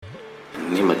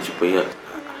అన్నీ మర్చిపోయి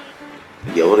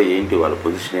ఎవరు ఏంటి, వాళ్ళ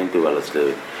పొజిషన్ ఏంటి,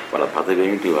 వాళ్ళ పదవి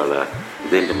ఏంటి, వాళ్ళ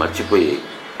ఇదేంటి మర్చిపోయి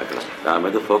అక్కడ నా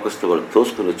మీద ఫోకస్తో వాళ్ళు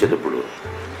తోసుకొని వచ్చేటప్పుడు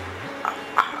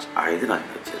ఇది నాకు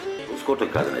నచ్చేది. తోసుకోవటం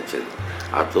కాదు నచ్చేది,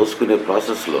 ఆ తోసుకునే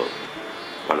ప్రాసెస్లో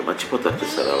వాళ్ళు మర్చిపోతారు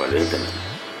చూస్తారా వాళ్ళు ఏంటని.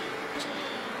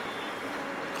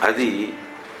 అది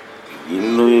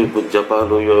ఎన్నో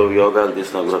జపాలు యోగాలు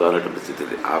తీసినా కూడా రానటువంటి స్థితి.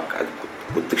 అది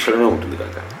కొద్ది క్షణమే ఉంటుంది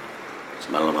కాక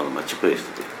మనం మర్చిపోయే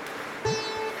స్థితి.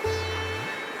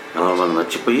 మనం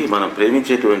మర్చిపోయి మనం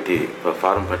ప్రేమించేటువంటి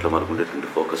ఫారం పట్ల మనకు ఉండేటువంటి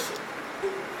ఫోకస్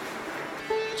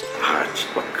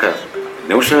ఒక్క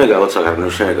నిమిషమే కావచ్చు, అర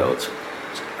నిమిషమే కావచ్చు,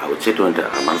 ఆ వచ్చేటువంటి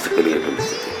ఆ మనసు కలిగేటువంటి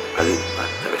స్థితి అది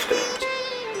నాకు చాలా ఇష్టమే.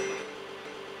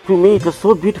 To me it was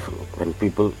so beautiful when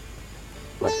people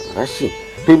were rushing.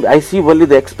 I see only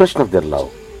the expression of their love.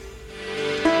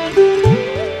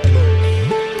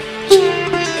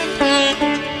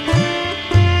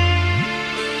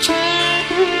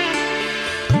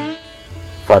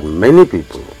 For many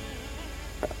people,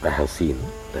 I have seen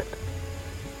that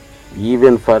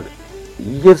even for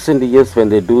years and years when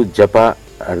they do japa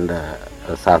and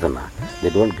sadhana,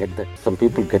 they don't get that. Some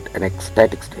people get an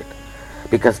ecstatic state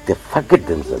because they forget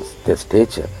themselves, their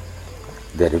stature,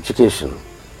 their education,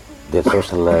 their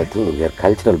social thing, their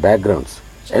cultural backgrounds,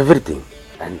 everything.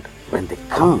 And when they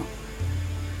come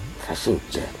rushing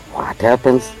there, what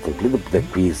happens? Simply the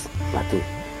peace, nothing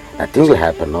will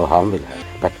happen, no harm will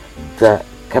happen. But the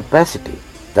capacity,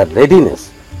 the readiness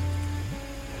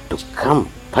to come,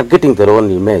 forgetting their own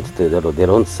image,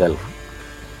 their own self,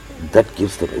 that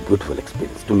gives them a beautiful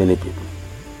experience to many people.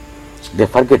 They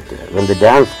forget when they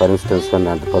dance, for instance, when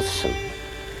on the position,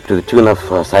 to the tune of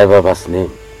Saibaba's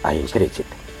name, I encourage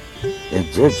it. A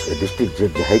judge, a district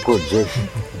judge, a high court judge,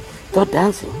 they are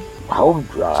dancing. How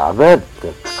aware,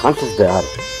 conscious they are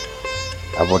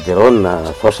about their own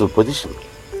social position.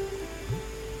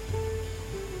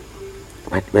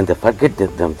 But when they forget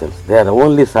themselves, their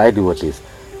only side devotees,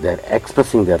 they are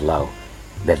expressing their love,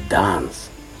 they dance.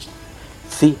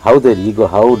 See how their ego,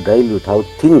 how dilute, how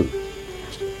thin,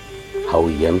 how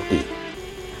empty.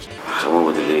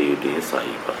 సమవదిలేయుటే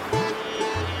సాయిపథం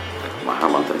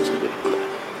మహామంత్రం పెట్టుకోలే.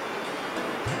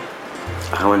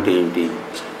 అహం అంటే ఏంటి?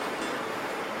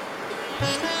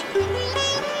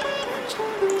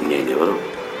 నేనెవరు,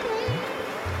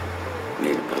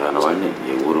 నేను ఫలానా వాడిని,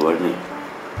 ఏ ఊరు వాడిని,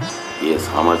 ఏ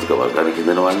సామాజిక వర్గానికి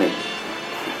చెందిన వాడిని,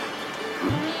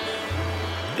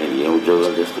 నేను ఏ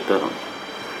ఉద్యోగాలు చేస్తుంటాను,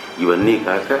 ఇవన్నీ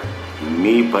కాక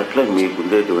మీ పట్ల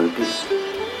మీకుండేటువంటి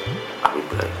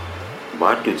అభిప్రాయం,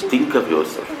 what you think of your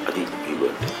self, అది ఈగో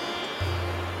అంటే.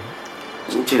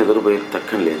 మంచి నిద్రపోయి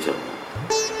తక్కని లేచాము,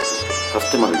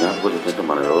 ఫస్ట్ మన జ్ఞాపకం ఏంటంటే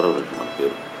మనం ఎవరెవరు, మన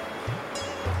పేరు.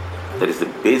 That is the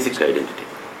basic identity.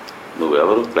 నువ్వు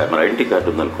ఎవరు, మన ఐడెంటిటీ కార్డు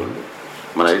ఉందనుకోండి,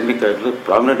 మన ఐడెంటిటీ కార్డులో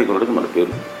ప్రామినెంట్గా ఉంటుంది మన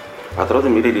పేరు, ఆ తర్వాత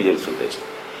మీరే డీటెయిల్స్ ఉంటాయి.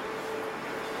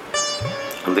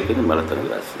 అందుకని మన తనకి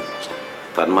రాసింది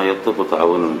తన్మయత్వపు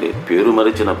తావు నుండి పేరు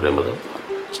మరిచిన ప్రేమదత్వం.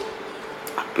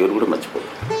 ఆ పేరు కూడా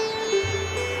మర్చిపోతాం.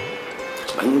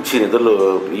 మంచి నిద్రలో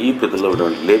ఈ పెద్దలో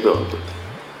ఉండేటువంటి లేపే ఉంటుంది.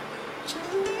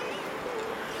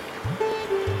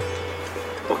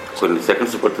 కొన్ని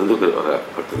సెకండ్స్ పడుతుంది,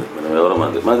 పడుతుంది. మనం ఎవరో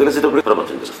మనకు తెలిసేటప్పుడు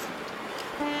ప్రపంచం తెలుస్తుంది.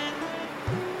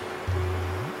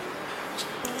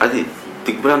 అది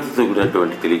దిగ్భ్రాంతితో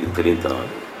కూడినటువంటి తెలియనితనం.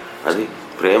 అది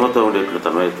ప్రేమతో ఉండేటువంటి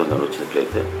తన్మయత్వంగా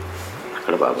వచ్చినట్లయితే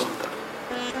అక్కడ బాగా ఉంటారు.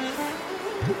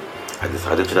 అది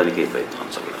సాధించడానికే ప్రయత్నం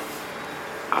అంతా కూడా.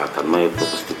 ఆ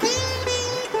తన్మయత్వపు స్థితి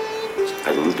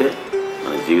అది ఉంటే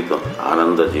మన జీవితం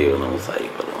ఆనంద జీవనం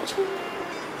సాయిపదం.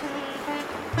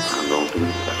 ఆనందం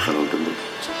ఉంటుంది, రక్షణ ఉంటుంది,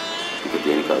 ఇంకా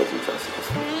దేనికి ఆలోచించాల్సిన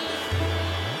అవసరం.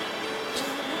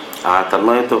 ఆ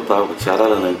తన్మయత్వం తాకు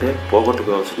చేరాలని అంటే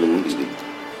పోగొట్టుకోవాల్సిన ముందు ఇది.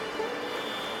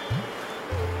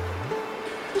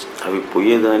 అవి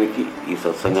పోయేదానికి ఈ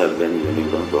సత్సంగాలు కానీ ఇవన్నీ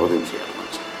కూడా దోహదం చేయాలి.